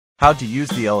How to use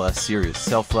the LS Series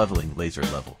self-leveling laser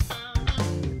level.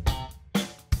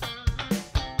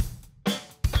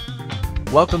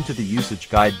 Welcome to the usage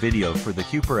guide video for the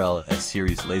Huepar LS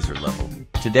Series laser level.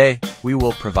 Today, we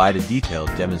will provide a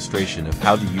detailed demonstration of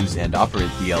how to use and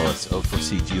operate the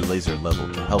LS04CG laser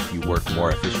level to help you work more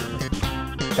efficiently.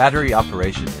 Battery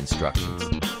operation instructions.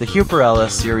 The Huepar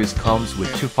LS Series comes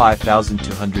with two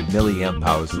 5200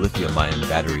 mAh lithium-ion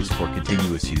batteries for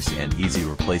continuous use and easy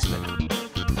replacement.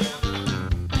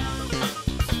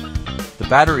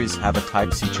 The batteries have a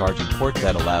Type-C charging port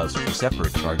that allows for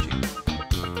separate charging.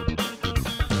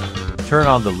 Turn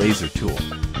on the laser tool.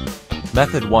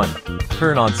 Method 1.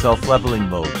 Turn on self-leveling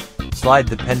mode. Slide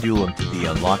the pendulum to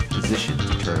the unlocked position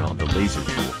to turn on the laser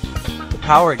tool. The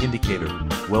power indicator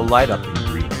will light up in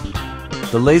green.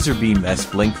 The laser beams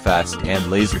blink fast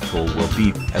and laser tool will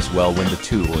beep as well when the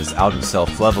tool is out of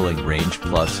self-leveling range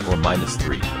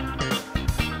 ±3.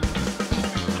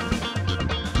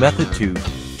 Method 2.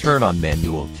 Turn on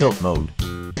manual tilt mode.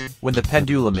 When the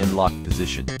pendulum in lock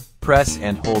position, press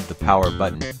and hold the power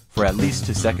button for at least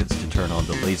 2 seconds to turn on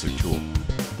the laser tool.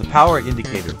 The power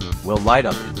indicator will light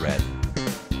up in red.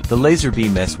 The laser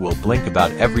beams will blink about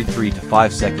every 3 to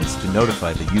 5 seconds to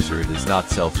notify the user it is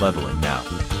not self-leveling now.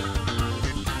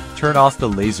 Turn off the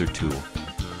laser tool.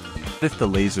 If the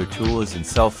laser tool is in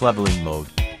self-leveling mode,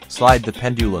 slide the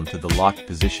pendulum to the locked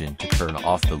position to turn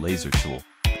off the laser tool.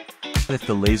 If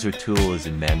the laser tool is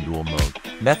in manual mode,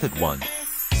 Method 1.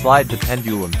 Slide the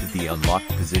pendulum to the unlocked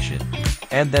position,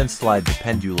 and then slide the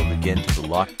pendulum again to the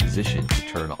locked position to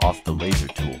turn off the laser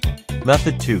tool.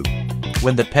 Method 2.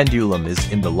 When the pendulum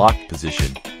is in the locked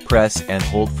position, press and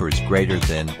hold for is greater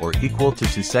than or equal to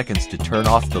 2 seconds to turn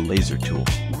off the laser tool.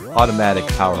 Automatic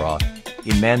power off.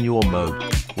 In manual mode,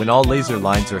 when all laser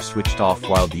lines are switched off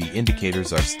while the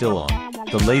indicators are still on,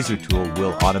 the laser tool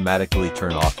will automatically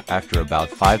turn off after about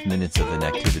 5 minutes of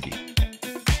inactivity.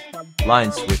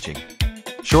 Line switching.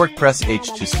 Short press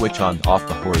H to switch on/off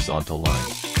the horizontal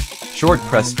line. Short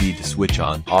press V to switch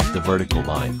on/off the vertical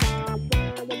line.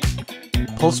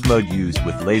 Pulse mode used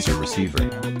with laser receiver.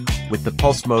 With the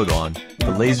pulse mode on,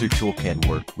 the laser tool can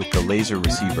work with the laser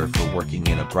receiver for working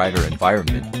in a brighter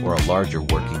environment or a larger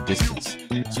working distance.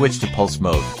 Switch to pulse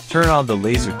mode. Turn on the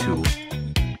laser tool.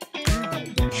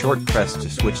 Short press to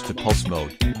switch to pulse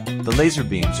mode. The laser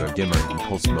beams are dimmer in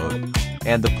pulse mode,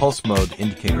 and the pulse mode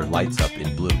indicator lights up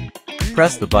in blue.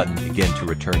 Press the button again to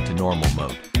return to normal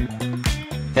mode.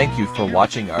 Thank you for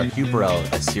watching our Huepar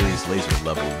LS Series laser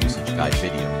level usage guide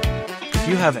video. If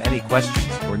you have any questions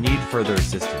or need further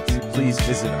assistance, please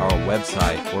visit our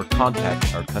website or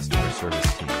contact our customer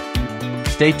service team.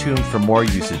 Stay tuned for more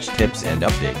usage tips and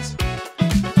updates.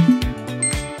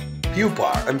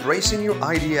 Huepar, embracing your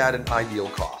idea at an ideal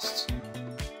cost.